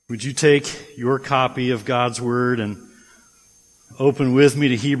Would you take your copy of God's Word and open with me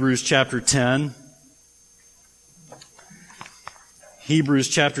to Hebrews chapter 10? Hebrews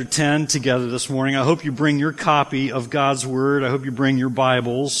chapter 10 together this morning. I hope you bring your copy of God's Word. I hope you bring your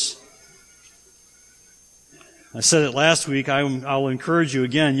Bibles. I said it last week. I'll encourage you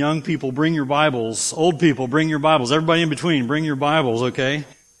again. Young people, bring your Bibles. Old people, bring your Bibles. Everybody in between, bring your Bibles, okay?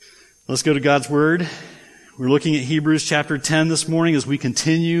 Let's go to God's Word. We're looking at Hebrews chapter 10 this morning as we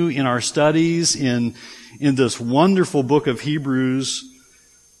continue in our studies in this wonderful book of Hebrews.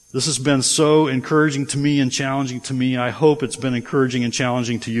 This has been so encouraging to me and challenging to me. I hope it's been encouraging and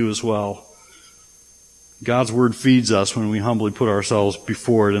challenging to you as well. God's Word feeds us when we humbly put ourselves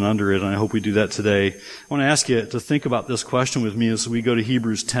before it and under it, and I hope we do that today. I want to ask you to think about this question with me as we go to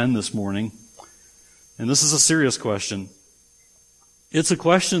Hebrews 10 this morning. And this is a serious question. It's a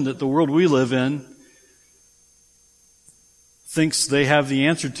question that the world we live in thinks they have the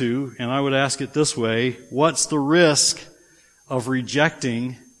answer to, and I would ask it this way: what's the risk of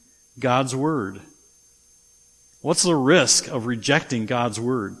rejecting God's Word? What's the risk of rejecting God's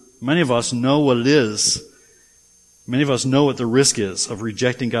Word? Many of us know what it is. Many of us know what the risk is of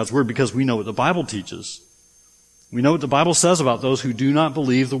rejecting God's Word because we know what the Bible teaches. We know what the Bible says about those who do not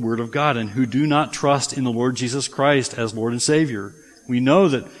believe the Word of God and who do not trust in the Lord Jesus Christ as Lord and Savior. We know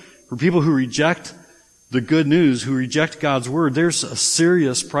that for people who reject the good news, who reject God's Word, there's a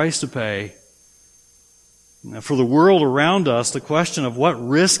serious price to pay. Now, for the world around us, the question of what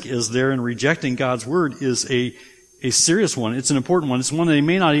risk is there in rejecting God's Word is a serious one. It's an important one. It's one they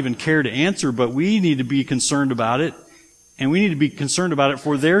may not even care to answer, but we need to be concerned about it, and we need to be concerned about it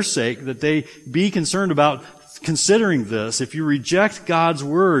for their sake, that they be concerned about considering this. If you reject God's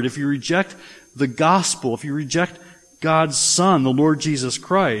Word, if you reject the gospel, if you reject God's Son, the Lord Jesus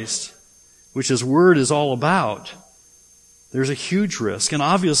Christ, which His Word is all about, there's a huge risk. And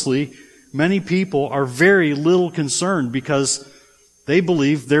obviously, many people are very little concerned because they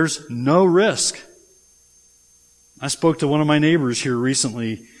believe there's no risk. I spoke to one of my neighbors here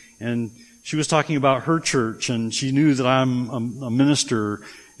recently, and she was talking about her church, and she knew that I'm a minister,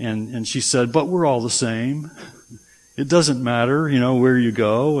 and she said, but we're all the same. It doesn't matter, where you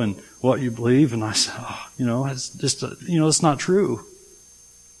go and what you believe. And I said, it's just, it's not true.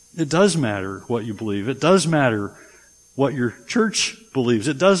 It does matter what you believe. It does matter what your church believes.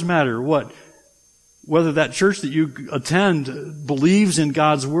 It does matter whether that church that you attend believes in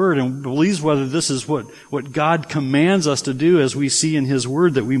God's Word and believes whether this is what God commands us to do, as we see in His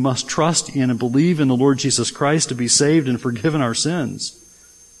Word, that we must trust in and believe in the Lord Jesus Christ to be saved and forgiven our sins.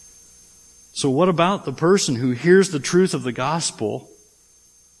 So what about the person who hears the truth of the gospel?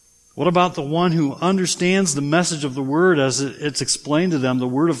 What about the one who understands the message of the Word as it's explained to them, the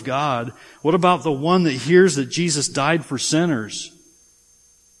Word of God? What about the one that hears that Jesus died for sinners,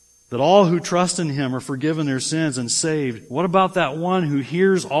 that all who trust in Him are forgiven their sins and saved? What about that one who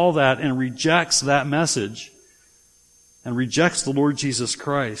hears all that and rejects that message, and rejects the Lord Jesus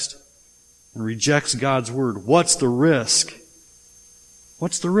Christ, and rejects God's Word? What's the risk?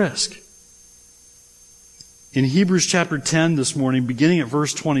 What's the risk? In Hebrews chapter 10 this morning, beginning at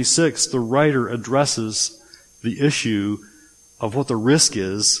verse 26, the writer addresses the issue of what the risk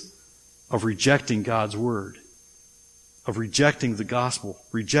is of rejecting God's Word, of rejecting the gospel,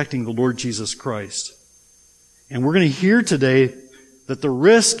 rejecting the Lord Jesus Christ. And we're going to hear today that the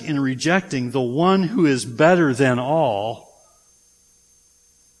risk in rejecting the one who is better than all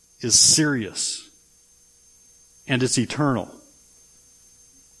is serious, and it's eternal.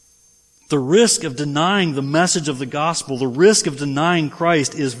 The risk of denying the message of the gospel, the risk of denying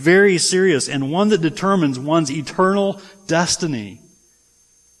Christ, is very serious, and one that determines one's eternal destiny.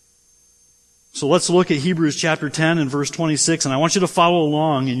 So let's look at Hebrews chapter 10 and verse 26, and I want you to follow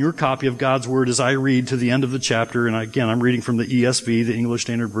along in your copy of God's Word as I read to the end of the chapter. And again, I'm reading from the ESV, the English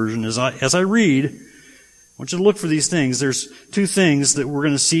Standard Version. As I read, I want you to look for these things. There's two things that we're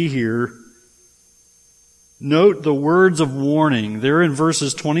going to see here. Note the words of warning. They're in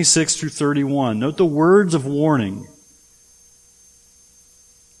verses 26 through 31. Note the words of warning.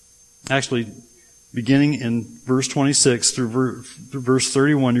 Actually, beginning in verse 26 through verse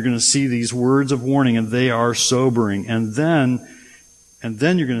 31, you're going to see these words of warning, and they are sobering. And then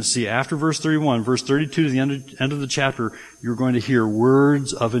you're going to see, after verse 31, verse 32 to the end of the chapter, you're going to hear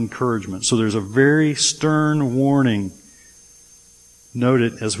words of encouragement. So there's a very stern warning. Note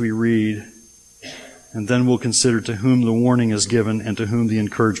it as we read. And then we'll consider to whom the warning is given and to whom the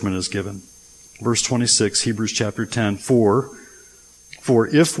encouragement is given. Verse 26, Hebrews chapter 10, For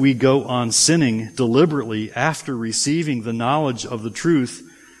if we go on sinning deliberately after receiving the knowledge of the truth,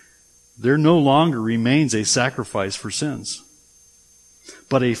 there no longer remains a sacrifice for sins,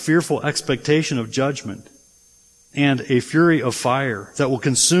 but a fearful expectation of judgment and a fury of fire that will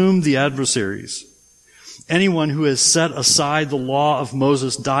consume the adversaries. Anyone who has set aside the law of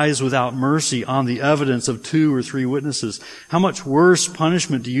Moses dies without mercy on the evidence of 2 or 3 witnesses. How much worse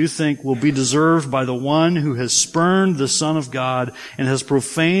punishment do you think will be deserved by the one who has spurned the Son of God and has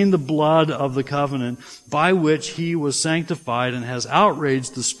profaned the blood of the covenant by which he was sanctified and has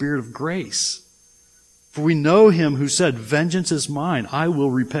outraged the Spirit of grace? For we know him who said, "Vengeance is mine, I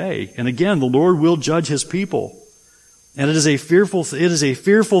will repay." And again, the Lord will judge his people. And it is a fearful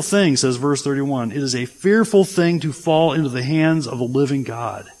thing, says verse 31. It is a fearful thing to fall into the hands of the living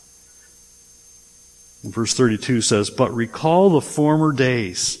God. And verse 32 says, "But recall the former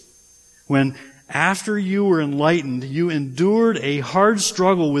days, when after you were enlightened, you endured a hard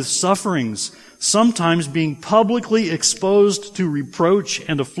struggle with sufferings, sometimes being publicly exposed to reproach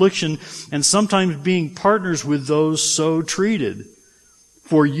and affliction, and sometimes being partners with those so treated.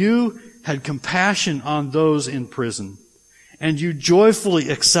 For you had compassion on those in prison, and you joyfully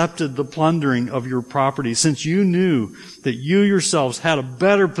accepted the plundering of your property, since you knew that you yourselves had a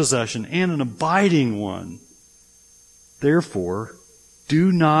better possession and an abiding one. Therefore,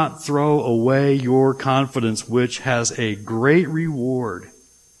 do not throw away your confidence, which has a great reward.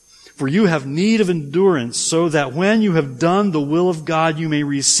 For you have need of endurance, so that when you have done the will of God, you may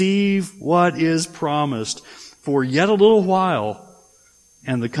receive what is promised. For yet a little while,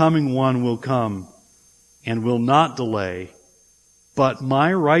 and the coming one will come, and will not delay. But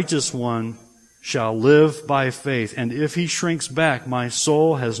my righteous one shall live by faith, and if he shrinks back, my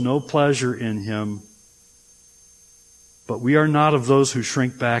soul has no pleasure in him. But we are not of those who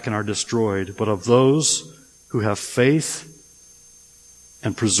shrink back and are destroyed, but of those who have faith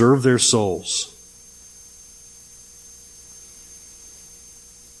and preserve their souls."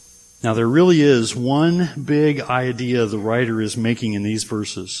 Now, there really is one big idea the writer is making in these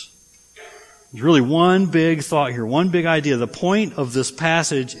verses. There's really one big thought here, one big idea. The point of this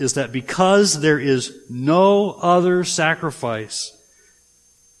passage is that because there is no other sacrifice,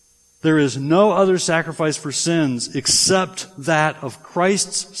 there is no other sacrifice for sins except that of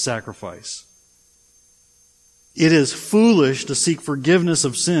Christ's sacrifice. It is foolish to seek forgiveness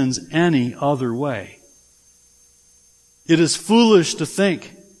of sins any other way. It is foolish to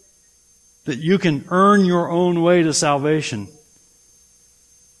think that you can earn your own way to salvation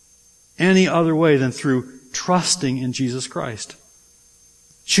any other way than through trusting in Jesus Christ.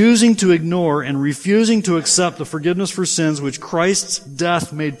 Choosing to ignore and refusing to accept the forgiveness for sins which Christ's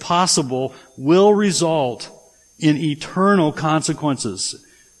death made possible will result in eternal consequences.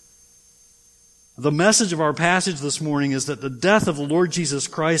 The message of our passage this morning is that the death of the Lord Jesus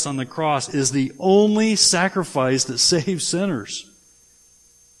Christ on the cross is the only sacrifice that saves sinners.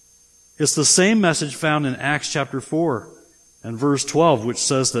 It's the same message found in Acts chapter 4 and verse 12, which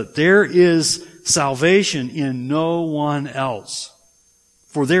says that there is salvation in no one else.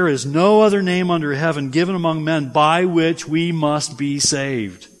 For there is no other name under heaven given among men by which we must be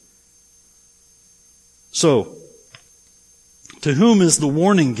saved. So, to whom is the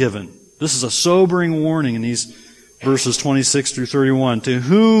warning given? This is a sobering warning in these verses 26 through 31. To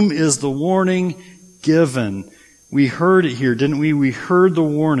whom is the warning given? We heard it here, didn't we? We heard the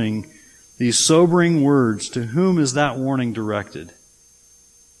warning. These sobering words, to whom is that warning directed?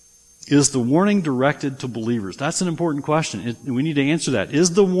 Is the warning directed to believers? That's an important question. We need to answer that.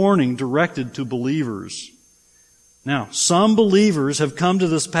 Is the warning directed to believers? Now, some believers have come to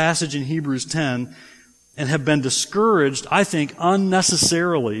this passage in Hebrews 10 and have been discouraged, I think,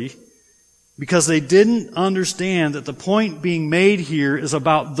 unnecessarily, because they didn't understand that the point being made here is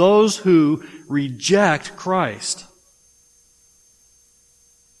about those who reject Christ.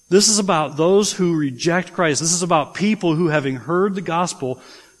 This is about those who reject Christ. This is about people who, having heard the gospel,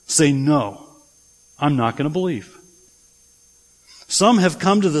 say, "No, I'm not going to believe." Some have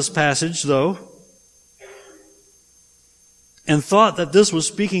come to this passage, though, and thought that this was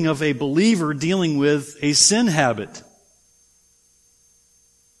speaking of a believer dealing with a sin habit.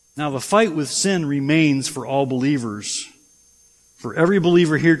 Now, the fight with sin remains for all believers. For every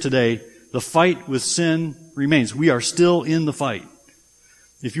believer here today, the fight with sin remains. We are still in the fight.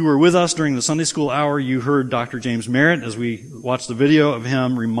 If you were with us during the Sunday school hour, you heard Dr. James Merritt, as we watched the video of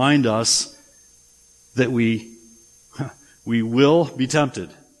him, remind us that we will be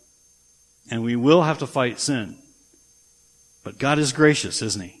tempted. And we will have to fight sin. But God is gracious,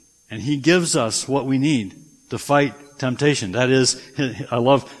 isn't He? And He gives us what we need to fight temptation. That is, I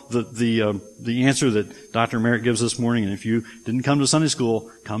love the answer that Dr. Merritt gives this morning. And if you didn't come to Sunday school,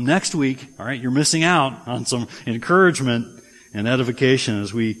 come next week. All right, you're missing out on some encouragement and edification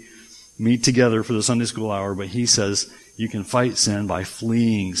as we meet together for the Sunday school hour. But he says, you can fight sin by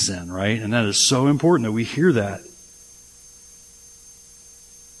fleeing sin, right? And that is so important that we hear that.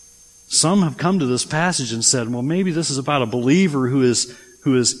 Some have come to this passage and said, well, maybe this is about a believer who is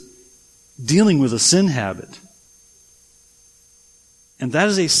dealing with a sin habit. And that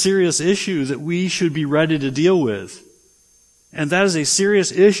is a serious issue that we should be ready to deal with. And that is a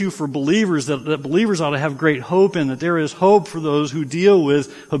serious issue for believers that believers ought to have great hope in, that there is hope for those who deal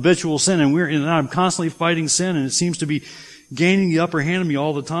with habitual sin. And I'm constantly fighting sin, and it seems to be gaining the upper hand of me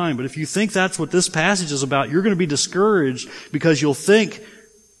all the time. But if you think that's what this passage is about, you're going to be discouraged because you'll think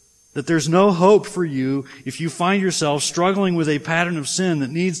that there's no hope for you if you find yourself struggling with a pattern of sin that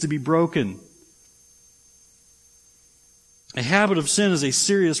needs to be broken. A habit of sin is a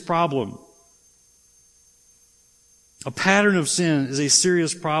serious problem. A pattern of sin is a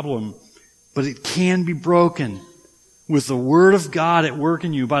serious problem, but it can be broken with the Word of God at work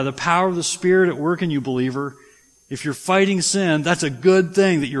in you, by the power of the Spirit at work in you, believer. If you're fighting sin, that's a good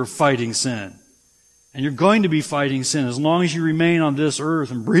thing that you're fighting sin. And you're going to be fighting sin as long as you remain on this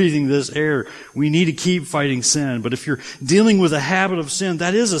earth and breathing this air. We need to keep fighting sin. But if you're dealing with a habit of sin,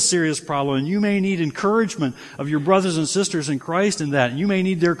 that is a serious problem. And you may need encouragement of your brothers and sisters in Christ in that. And you may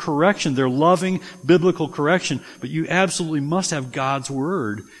need their correction, their loving biblical correction. But you absolutely must have God's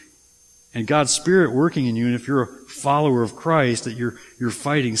Word and God's Spirit working in you. And if you're a follower of Christ, that you're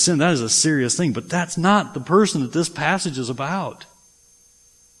fighting sin, that is a serious thing. But that's not the person that this passage is about.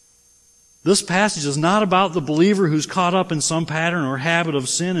 This passage is not about the believer who's caught up in some pattern or habit of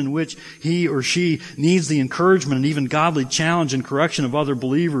sin in which he or she needs the encouragement and even godly challenge and correction of other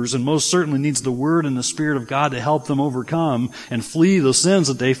believers, and most certainly needs the Word and the Spirit of God to help them overcome and flee the sins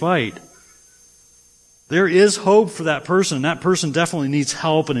that they fight. There is hope for that person, and that person definitely needs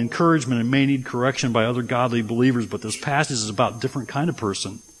help and encouragement and may need correction by other godly believers, but this passage is about a different kind of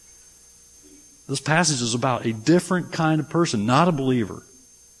person. This passage is about a different kind of person, not a believer.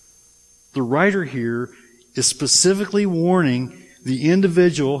 The writer here is specifically warning the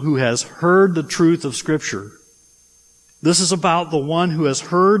individual who has heard the truth of Scripture. This is about the one who has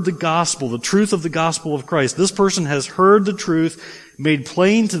heard the gospel, the truth of the gospel of Christ. This person has heard the truth made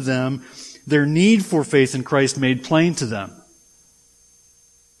plain to them, their need for faith in Christ made plain to them.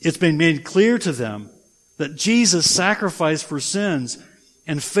 It's been made clear to them that Jesus sacrificed for sins,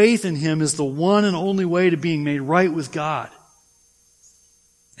 and faith in Him is the one and only way to being made right with God.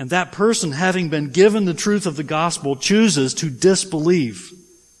 And that person, having been given the truth of the gospel, chooses to disbelieve.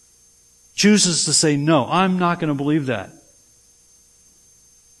 Chooses to say, no, I'm not going to believe that.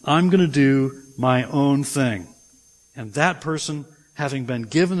 I'm going to do my own thing. And that person, having been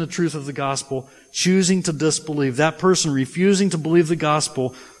given the truth of the gospel, choosing to disbelieve, that person refusing to believe the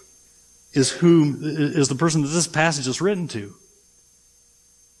gospel is the person that this passage is written to.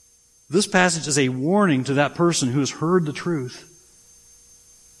 This passage is a warning to that person who has heard the truth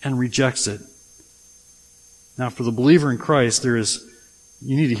and rejects it. Now, for the believer in Christ, you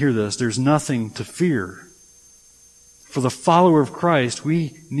need to hear this, there's nothing to fear. For the follower of Christ,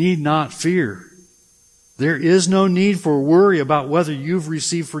 we need not fear. There is no need for worry about whether you've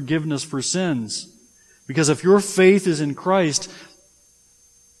received forgiveness for sins. Because if your faith is in Christ,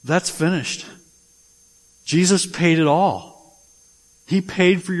 that's finished. Jesus paid it all. He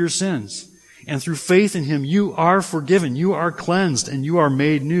paid for your sins. And through faith in Him, you are forgiven, you are cleansed, and you are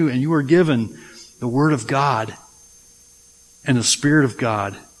made new, and you are given the Word of God and the Spirit of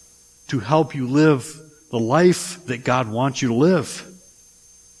God to help you live the life that God wants you to live.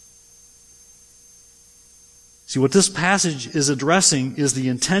 See, what this passage is addressing is the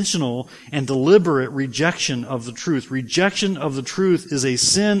intentional and deliberate rejection of the truth. Rejection of the truth is a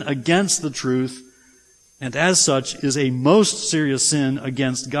sin against the truth, and as such is a most serious sin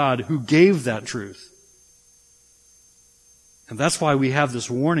against God who gave that truth. And that's why we have this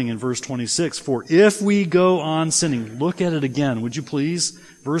warning in verse 26. For if we go on sinning, look at it again, would you please?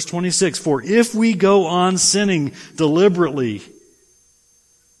 Verse 26, for if we go on sinning deliberately,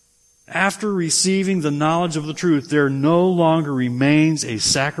 after receiving the knowledge of the truth, there no longer remains a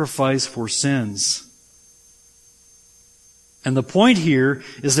sacrifice for sins. And the point here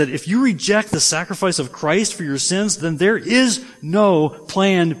is that if you reject the sacrifice of Christ for your sins, then there is no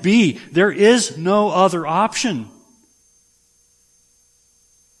plan B. There is no other option.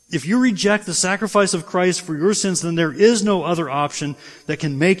 If you reject the sacrifice of Christ for your sins, then there is no other option that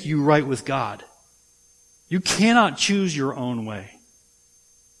can make you right with God. You cannot choose your own way.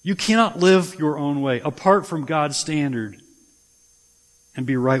 You cannot live your own way apart from God's standard and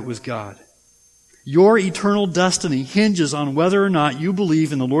be right with God. Your eternal destiny hinges on whether or not you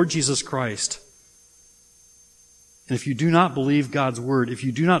believe in the Lord Jesus Christ. And if you do not believe God's word, if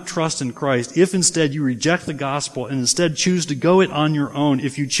you do not trust in Christ, if instead you reject the gospel and instead choose to go it on your own,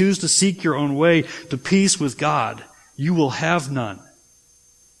 if you choose to seek your own way to peace with God, you will have none.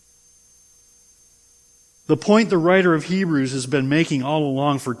 The point the writer of Hebrews has been making all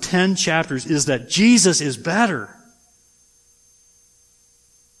along for 10 chapters is that Jesus is better.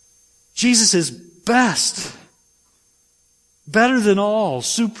 Jesus is best. Better than all,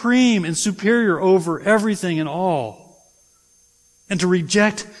 supreme and superior over everything and all. And to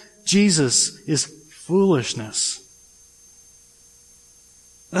reject Jesus is foolishness.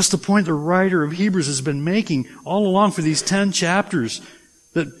 That's the point the writer of Hebrews has been making all along for these 10 chapters.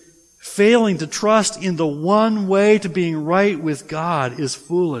 That failing to trust in the one way to being right with God is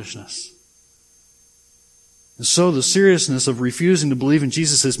foolishness. And so the seriousness of refusing to believe in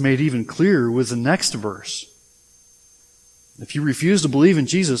Jesus is made even clearer with the next verse. If you refuse to believe in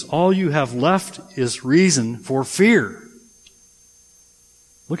Jesus, all you have left is reason for fear.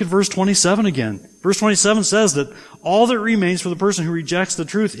 Look at verse 27 again. Verse 27 says that all that remains for the person who rejects the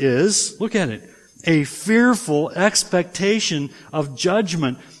truth is, look at it, a fearful expectation of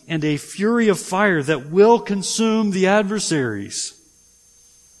judgment and a fury of fire that will consume the adversaries.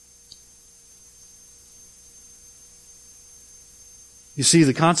 You see,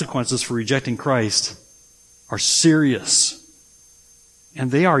 the consequences for rejecting Christ are serious. And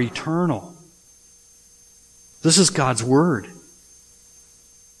they are eternal. This is God's Word.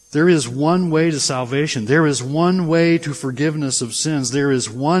 There is one way to salvation. There is one way to forgiveness of sins. There is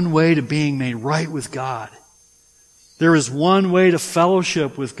one way to being made right with God. There is one way to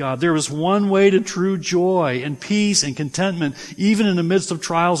fellowship with God. There is one way to true joy and peace and contentment, even in the midst of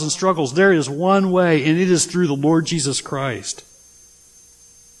trials and struggles. There is one way, and it is through the Lord Jesus Christ.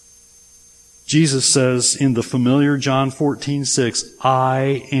 Jesus says in the familiar John 14:6,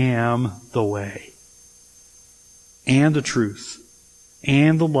 I am the way and the truth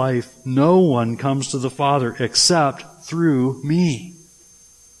and the life. No one comes to the Father except through me.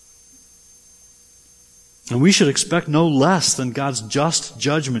 And we should expect no less than God's just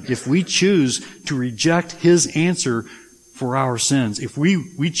judgment if we choose to reject His answer for our sins. If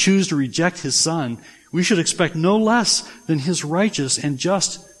we choose to reject His Son, we should expect no less than His righteous and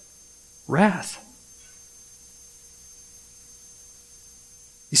just wrath.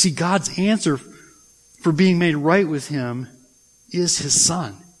 You see, God's answer for being made right with Him is His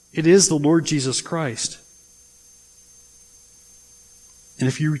Son. It is the Lord Jesus Christ. And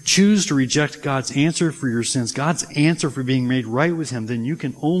if you choose to reject God's answer for your sins, God's answer for being made right with Him, then you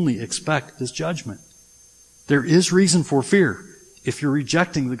can only expect His judgment. There is reason for fear if you're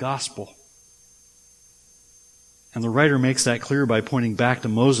rejecting the gospel. And the writer makes that clear by pointing back to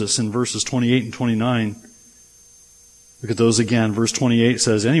Moses in verses 28 and 29. Look at those again. Verse 28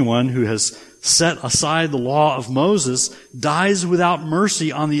 says, anyone who has set aside the law of Moses dies without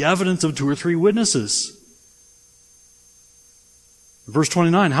mercy on the evidence of 2 or 3 witnesses. Verse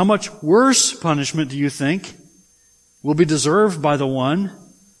 29, how much worse punishment do you think will be deserved by the one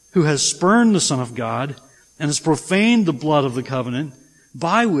who has spurned the Son of God and has profaned the blood of the covenant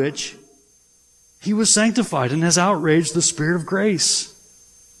by which He was sanctified and has outraged the Spirit of grace?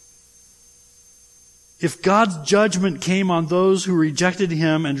 If God's judgment came on those who rejected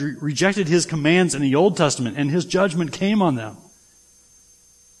Him and rejected His commands in the Old Testament, and His judgment came on them,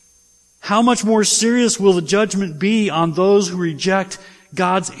 how much more serious will the judgment be on those who reject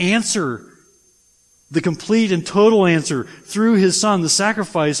God's answer, the complete and total answer through His Son, the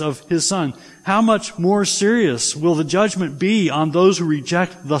sacrifice of His Son? How much more serious will the judgment be on those who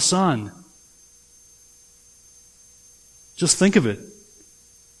reject the Son? Just think of it.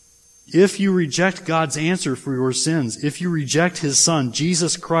 If you reject God's answer for your sins, if you reject His Son,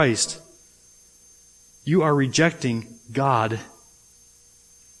 Jesus Christ, you are rejecting God.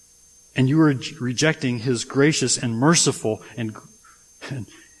 And you are rejecting His gracious and merciful and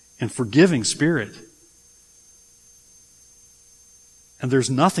forgiving Spirit. And there's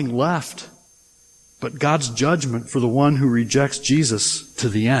nothing left but God's judgment for the one who rejects Jesus to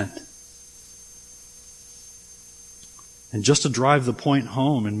the end. And just to drive the point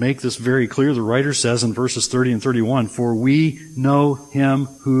home and make this very clear, the writer says in verses 30 and 31, for we know Him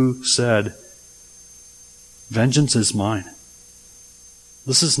who said, vengeance is mine.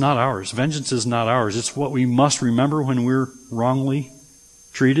 This is not ours. Vengeance is not ours. It's what we must remember when we're wrongly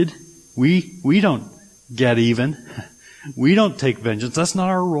treated. We don't get even. We don't take vengeance. That's not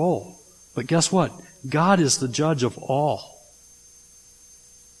our role. But guess what? God is the judge of all.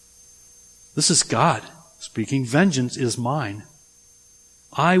 This is God speaking. Vengeance is mine.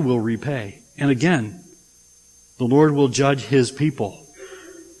 I will repay. And again, the Lord will judge His people.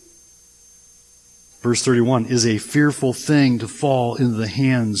 verse 31, is a fearful thing to fall into the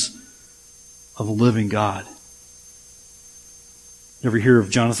hands of the living God. You ever hear of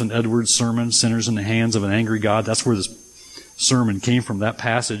Jonathan Edwards' sermon, Sinners in the Hands of an Angry God? That's where this sermon came from, that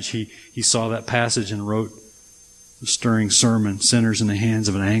passage. He saw that passage and wrote the stirring sermon, Sinners in the Hands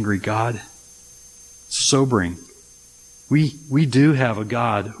of an Angry God. It's sobering. We do have a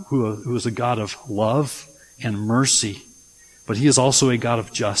God who is a God of love and mercy, but He is also a God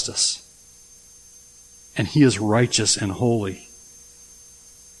of justice. And He is righteous and holy.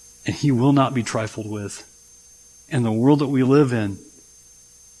 And He will not be trifled with. And the world that we live in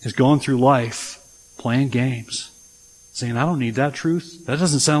is going through life playing games, saying, I don't need that truth. That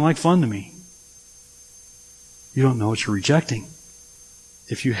doesn't sound like fun to me. You don't know what you're rejecting.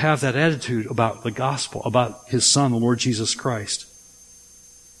 If you have that attitude about the gospel, about His Son, the Lord Jesus Christ.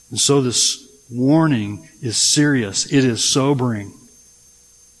 And so this warning is serious. It is sobering.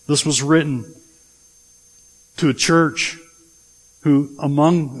 This was written to a church who,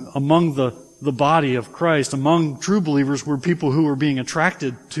 among the body of Christ, among true believers, were people who were being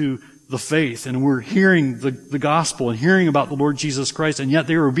attracted to the faith and were hearing the gospel and hearing about the Lord Jesus Christ, and yet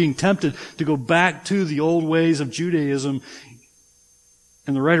they were being tempted to go back to the old ways of Judaism.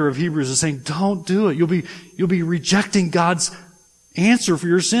 And the writer of Hebrews is saying, don't do it. You'll be rejecting God's answer for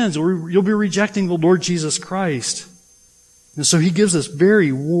your sins, or you'll be rejecting the Lord Jesus Christ. And so he gives this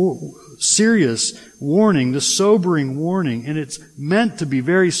very serious warning, this sobering warning, and it's meant to be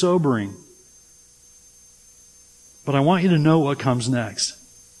very sobering. But I want you to know what comes next.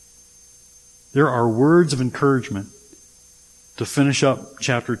 There are words of encouragement to finish up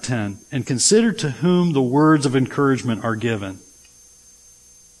chapter 10. And consider to whom the words of encouragement are given.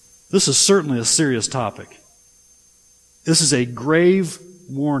 This is certainly a serious topic. This is a grave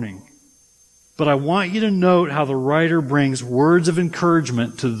warning. But I want you to note how the writer brings words of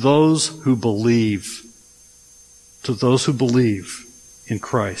encouragement to those who believe. To those who believe in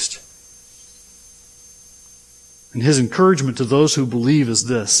Christ. And his encouragement to those who believe is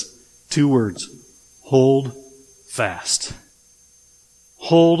this. 2 words. Hold fast.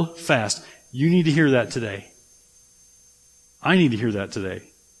 Hold fast. You need to hear that today. I need to hear that today.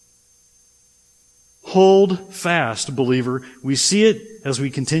 Hold fast, believer. We see it as we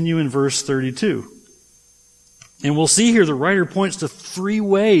continue in verse 32. And we'll see here the writer points to 3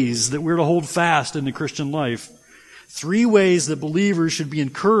 ways that we're to hold fast in the Christian life. 3 ways that believers should be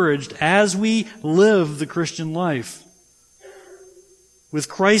encouraged as we live the Christian life. With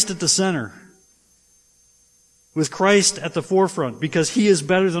Christ at the center. With Christ at the forefront, because He is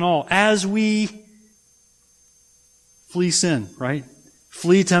better than all. As we flee sin, right?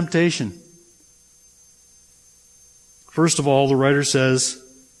 Flee temptation. First of all, the writer says,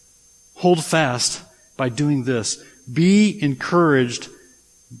 hold fast by doing this. Be encouraged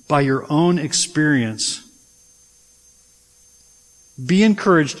by your own experience. Be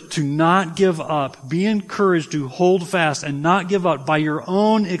encouraged to not give up. Be encouraged to hold fast and not give up by your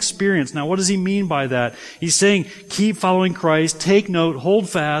own experience. Now, what does he mean by that? He's saying, keep following Christ, take note, hold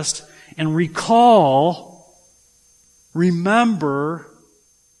fast, and recall, remember,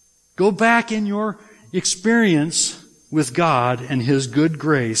 go back in your experience with God and His good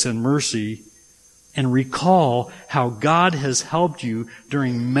grace and mercy, and recall how God has helped you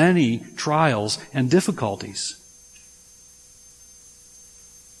during many trials and difficulties.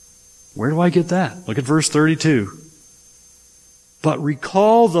 Where do I get that? Look at verse 32. But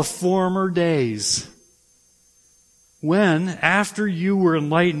recall the former days when, after you were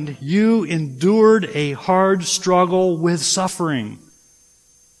enlightened, you endured a hard struggle with suffering.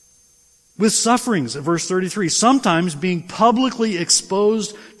 With sufferings, verse 33, sometimes being publicly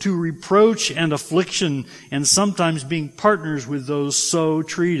exposed to reproach and affliction, and sometimes being partners with those so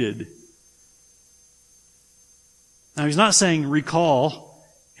treated. Now, he's not saying recall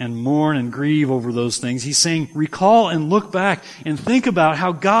and mourn and grieve over those things. He's saying recall and look back and think about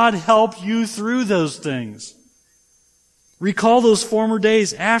how God helped you through those things. Recall those former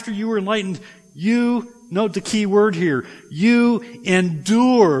days after you were enlightened. You, note the key word here, you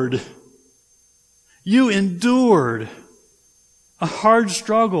endured. You endured a hard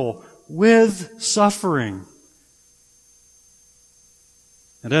struggle with suffering.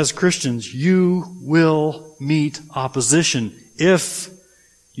 And as Christians, you will meet opposition if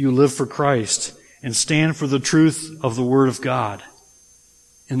you live for Christ and stand for the truth of the Word of God.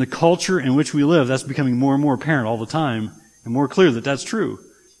 In the culture in which we live, that's becoming more and more apparent all the time and more clear that that's true.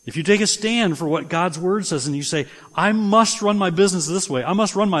 If you take a stand for what God's Word says and you say, I must run my business this way, I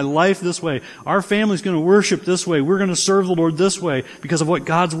must run my life this way, our family's going to worship this way, we're going to serve the Lord this way because of what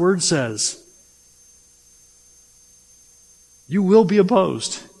God's Word says, you will be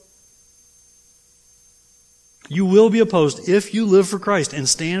opposed. You will be opposed if you live for Christ and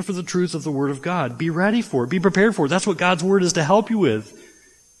stand for the truth of the Word of God. Be ready for it. Be prepared for it. That's what God's Word is to help you with.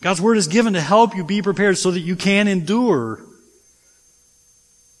 God's Word is given to help you be prepared so that you can endure.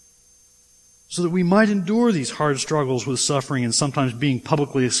 So that we might endure these hard struggles with suffering and sometimes being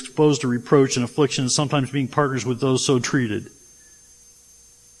publicly exposed to reproach and affliction and sometimes being partners with those so treated.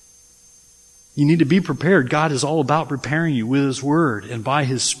 You need to be prepared. God is all about preparing you with His Word and by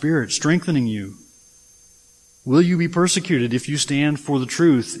His Spirit, strengthening you. Will you be persecuted if you stand for the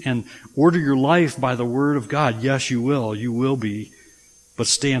truth and order your life by the Word of God? Yes, you will. You will be. But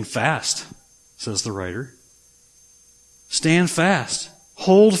stand fast, says the writer. Stand fast.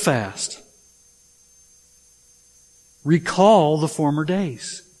 Hold fast. Recall the former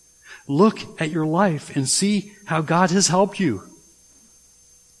days. Look at your life and see how God has helped you.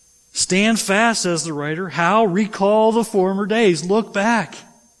 Stand fast, says the writer. How? Recall the former days. Look back.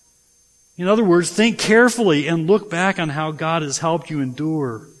 In other words, think carefully and look back on how God has helped you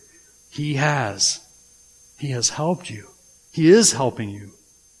endure. He has. He has helped you. He is helping you.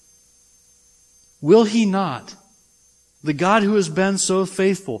 Will He not, the God who has been so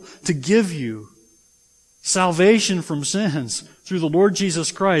faithful to give you salvation from sins through the Lord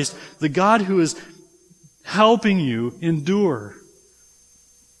Jesus Christ, the God who is helping you endure,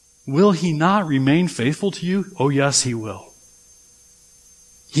 will He not remain faithful to you? Oh, yes, He will.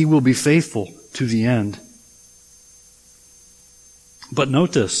 He will be faithful to the end. But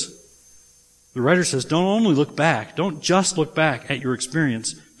note this. The writer says, don't only look back. Don't just look back at your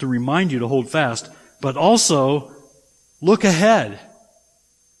experience to remind you to hold fast, but also look ahead.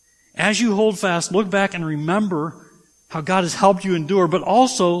 As you hold fast, look back and remember how God has helped you endure, but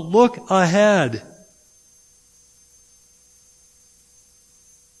also look ahead.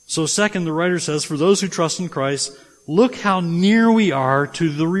 So second, the writer says, for those who trust in Christ, look how near we are to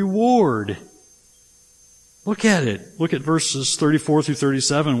the reward. Look at it. Look at verses 34 through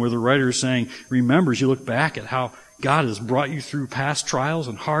 37 where the writer is saying, remember, as you look back at how God has brought you through past trials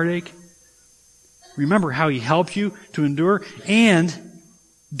and heartache. Remember how He helped you to endure. And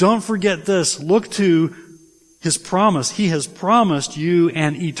don't forget this. Look to His promise. He has promised you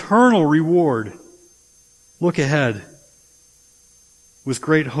an eternal reward. Look ahead with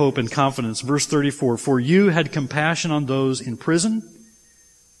great hope and confidence. Verse 34, for you had compassion on those in prison,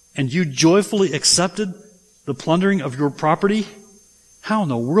 and you joyfully accepted the plundering of your property. How in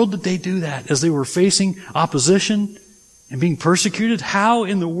the world did they do that as they were facing opposition and being persecuted? How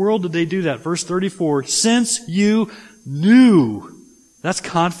in the world did they do that? Verse 34, since you knew, that's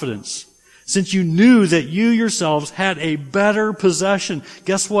confidence. Since you knew that you yourselves had a better possession.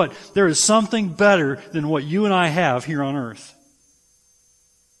 Guess what? There is something better than what you and I have here on earth.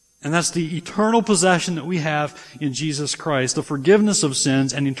 And that's the eternal possession that we have in Jesus Christ, the forgiveness of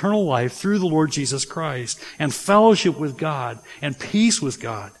sins and eternal life through the Lord Jesus Christ, and fellowship with God, and peace with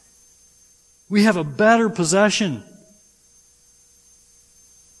God. We have a better possession.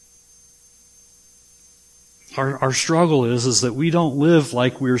 Our struggle is that we don't live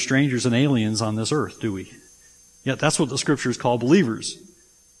like we're strangers and aliens on this earth, do we? Yet that's what the Scriptures call believers.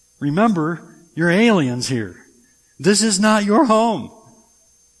 Remember, you're aliens here. This is not your home.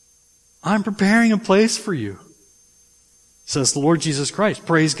 I'm preparing a place for you, says the Lord Jesus Christ.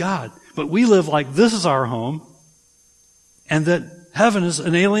 Praise God. But we live like this is our home, and that heaven is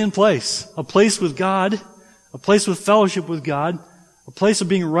an alien place. A place with God, a place with fellowship with God, a place of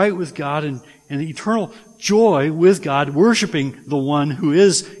being right with God, and eternal joy with God, worshiping the one who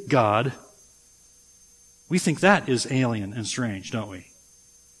is God. We think that is alien and strange, don't we?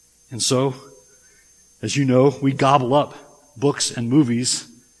 And so, as you know, we gobble up books and movies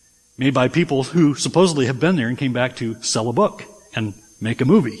made by people who supposedly have been there and came back to sell a book and make a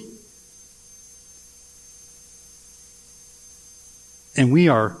movie. And we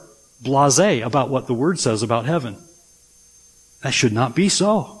are blasé about what the Word says about heaven. That should not be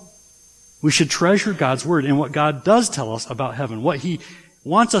so. We should treasure God's Word and what God does tell us about heaven. What He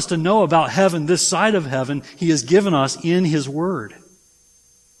wants us to know about heaven, this side of heaven, He has given us in His Word.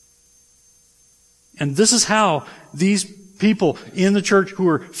 And this is how these people in the church who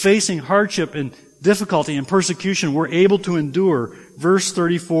are facing hardship and difficulty and persecution were able to endure. Verse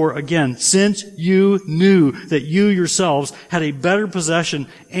 34 again, since you knew that you yourselves had a better possession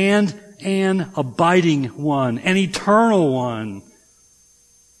and an abiding one, an eternal one.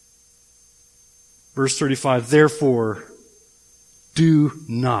 Verse 35, therefore, do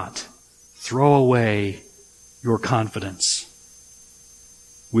not throw away your confidence,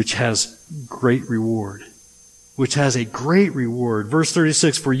 which has great reward. Which has a great reward. Verse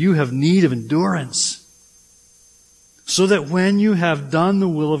 36, for you have need of endurance, so that when you have done the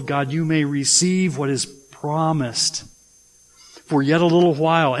will of God, you may receive what is promised. For yet a little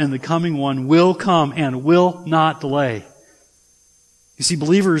while, and the coming one will come and will not delay. You see,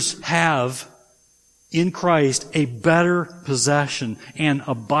 believers have in Christ a better possession, an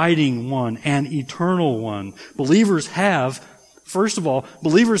abiding one, an eternal one. Believers have, first of all,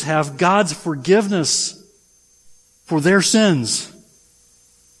 believers have God's forgiveness for their sins.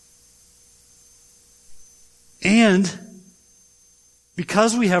 And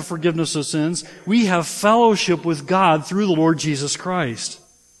because we have forgiveness of sins, we have fellowship with God through the Lord Jesus Christ.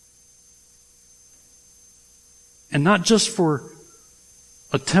 And not just for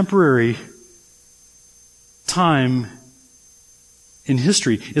a temporary time in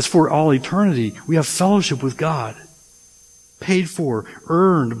history. It's for all eternity. We have fellowship with God. Paid for,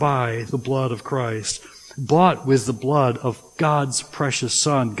 earned by the blood of Christ. Bought with the blood of God's precious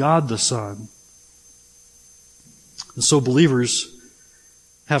Son, God the Son. And so believers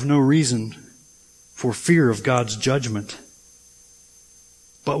have no reason for fear of God's judgment.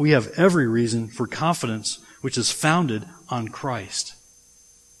 But we have every reason for confidence which is founded on Christ.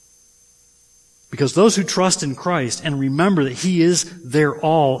 Because those who trust in Christ and remember that He is their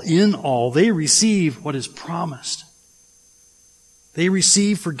all, in all, they receive what is promised. They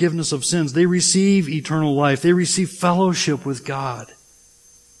receive forgiveness of sins. They receive eternal life. They receive fellowship with God.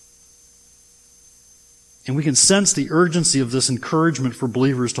 And we can sense the urgency of this encouragement for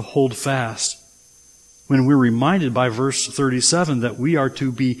believers to hold fast when we're reminded by verse 37 that we are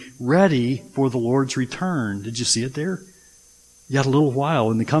to be ready for the Lord's return. Did you see it there? Yet a little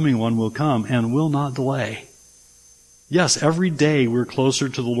while, and the coming one will come and will not delay. Yes, every day we're closer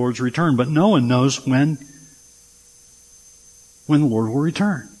to the Lord's return, but no one knows when the Lord will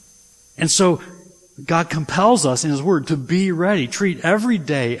return. And so God compels us in His Word to be ready. Treat every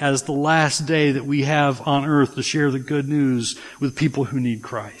day as the last day that we have on earth to share the good news with people who need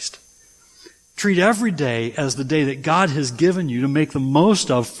Christ. Treat every day as the day that God has given you to make the most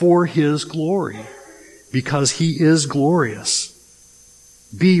of for His glory, because He is glorious.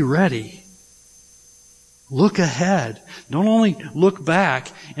 Be ready. Look ahead. Don't only look back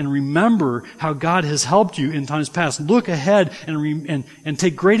and remember how God has helped you in times past. Look ahead and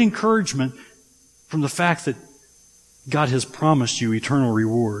take great encouragement from the fact that God has promised you eternal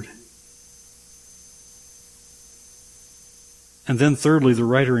reward. And then thirdly, the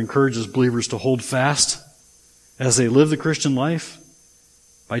writer encourages believers to hold fast as they live the Christian life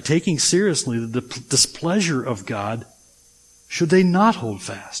by taking seriously the displeasure of God should they not hold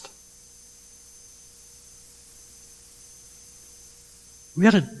fast. We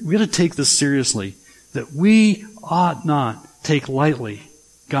ought to take this seriously, that we ought not take lightly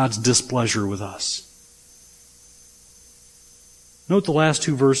God's displeasure with us. Note the last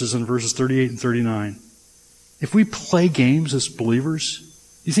two verses in verses 38 and 39. If we play games as believers,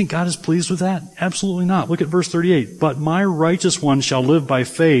 do you think God is pleased with that? Absolutely not. Look at verse 38. But my righteous one shall live by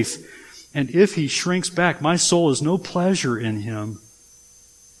faith, and if he shrinks back, my soul has no pleasure in him.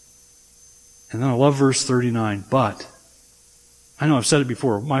 And then I love verse 39. But. I know I've said it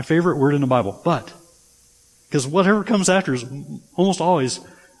before. My favorite word in the Bible. But. Because whatever comes after is almost always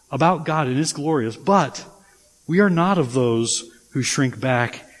about God and it's glorious. But we are not of those who shrink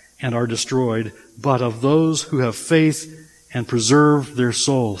back and are destroyed, but of those who have faith and preserve their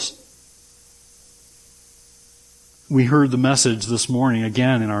souls. We heard the message this morning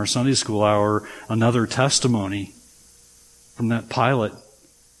again in our Sunday school hour, another testimony from that pilot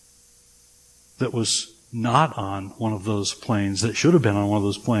that was not on one of those planes, that should have been on one of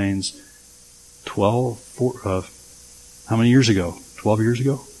those planes how many years ago? 12 years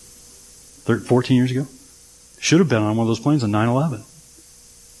ago? 14 years ago? Should have been on one of those planes on 9/11.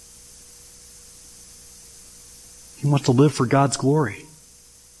 He wants to live for God's glory.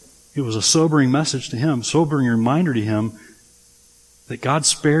 It was a sobering message to him, sobering reminder to him that God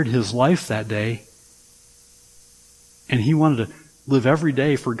spared his life that day, and he wanted to live every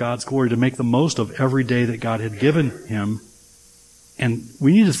day for God's glory, to make the most of every day that God had given him. And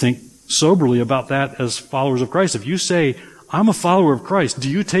we need to think soberly about that as followers of Christ. If you say, I'm a follower of Christ, do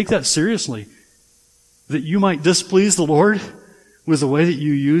you take that seriously? That you might displease the Lord with the way that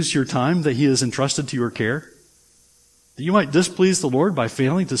you use your time that He has entrusted to your care? That you might displease the Lord by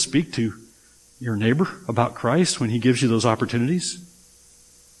failing to speak to your neighbor about Christ when He gives you those opportunities?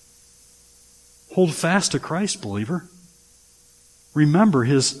 Hold fast to Christ, believer. Remember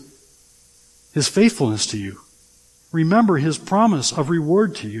His faithfulness to you. Remember His promise of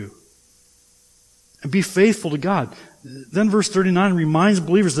reward to you. And be faithful to God. Then verse 39 reminds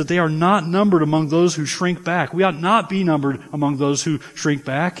believers that they are not numbered among those who shrink back. We ought not be numbered among those who shrink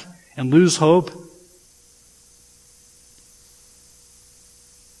back and lose hope.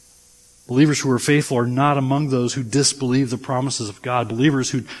 Believers who are faithful are not among those who disbelieve the promises of God. Believers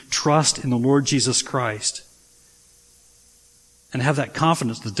who trust in the Lord Jesus Christ and have that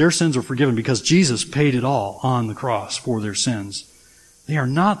confidence that their sins are forgiven because Jesus paid it all on the cross for their sins. They are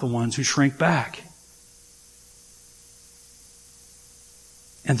not the ones who shrink back.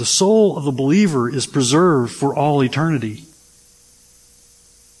 And the soul of the believer is preserved for all eternity.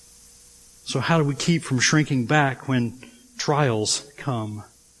 So how do we keep from shrinking back when trials come?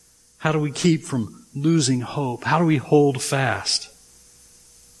 How do we keep from losing hope? How do we hold fast?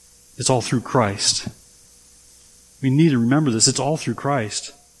 It's all through Christ. We need to remember this. It's all through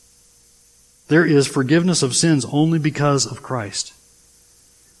Christ. There is forgiveness of sins only because of Christ.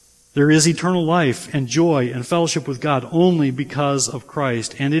 There is eternal life and joy and fellowship with God only because of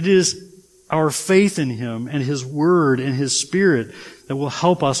Christ. And it is our faith in Him and His Word and His Spirit that will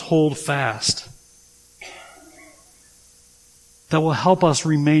help us hold fast. That will help us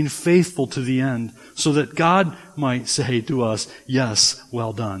remain faithful to the end so that God might say to us, "Yes,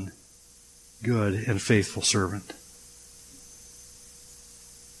 well done, good and faithful servant."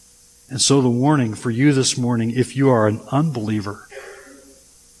 And so the warning for you this morning, if you are an unbeliever,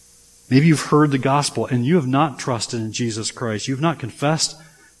 maybe you've heard the gospel and you have not trusted in Jesus Christ. You've not confessed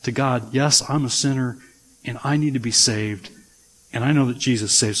to God, "Yes, I'm a sinner and I need to be saved. And I know that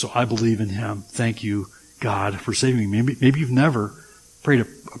Jesus saved, so I believe in Him. Thank you, God, for saving me." Maybe you've never prayed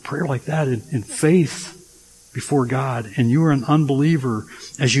a prayer like that in faith before God, and you are an unbeliever.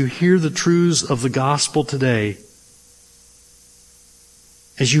 As you hear the truths of the gospel today,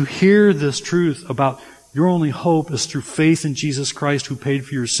 as you hear this truth about your only hope is through faith in Jesus Christ who paid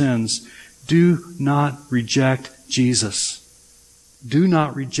for your sins, do not reject Jesus. Do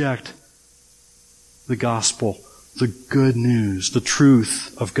not reject the gospel, the good news, the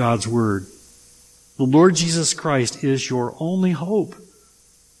truth of God's Word. The Lord Jesus Christ is your only hope.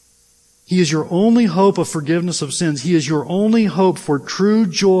 He is your only hope of forgiveness of sins. He is your only hope for true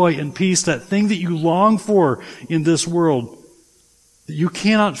joy and peace, that thing that you long for in this world, that you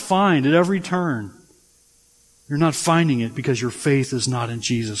cannot find at every turn. You're not finding it because your faith is not in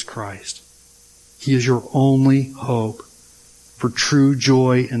Jesus Christ. He is your only hope for true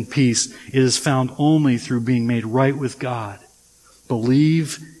joy and peace. It is found only through being made right with God.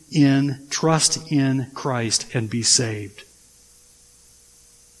 Believe in, trust in Christ, and be saved.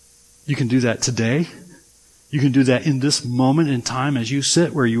 You can do that today. You can do that in this moment in time as you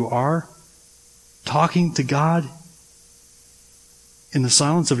sit where you are, talking to God in the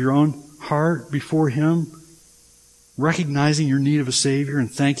silence of your own heart before Him, recognizing your need of a Savior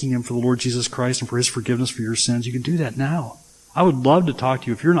and thanking Him for the Lord Jesus Christ and for His forgiveness for your sins. You can do that now. I would love to talk to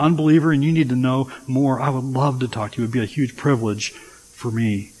you. If you're an unbeliever and you need to know more, I would love to talk to you. It would be a huge privilege for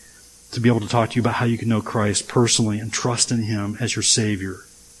me to be able to talk to you about how you can know Christ personally and trust in Him as your Savior.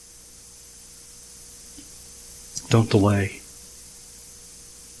 Don't delay.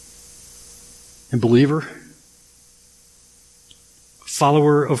 And believer,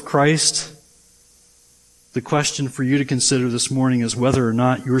 follower of Christ, the question for you to consider this morning is whether or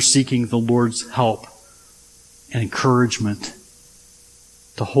not you're seeking the Lord's help and encouragement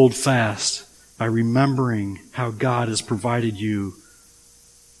to hold fast by remembering how God has provided you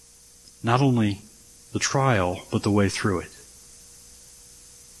not only the trial, but the way through it.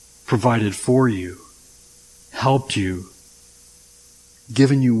 Provided for you, helped you,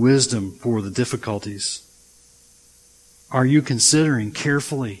 given you wisdom for the difficulties. Are you considering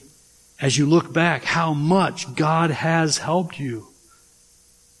carefully, as you look back, how much God has helped you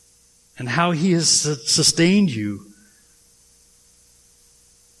and how He has sustained you,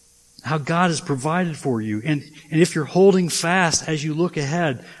 how God has provided for you? And if you're holding fast as you look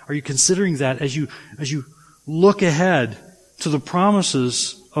ahead, are you considering that as you look ahead to the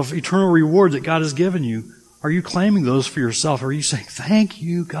promises of eternal reward that God has given you? Are you claiming those for yourself? Are you saying, "Thank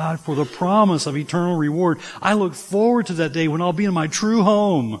you, God, for the promise of eternal reward. I look forward to that day when I'll be in my true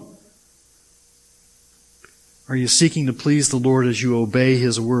home"? Are you seeking to please the Lord as you obey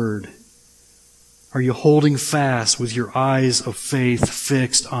His word? Are you holding fast with your eyes of faith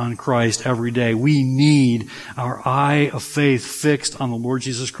fixed on Christ every day? We need our eye of faith fixed on the Lord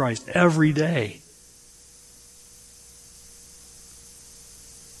Jesus Christ every day.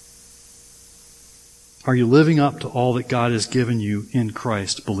 Are you living up to all that God has given you in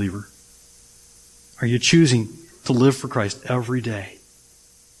Christ, believer? Are you choosing to live for Christ every day?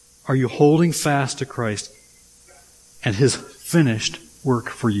 Are you holding fast to Christ and His finished work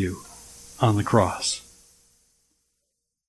for you on the cross?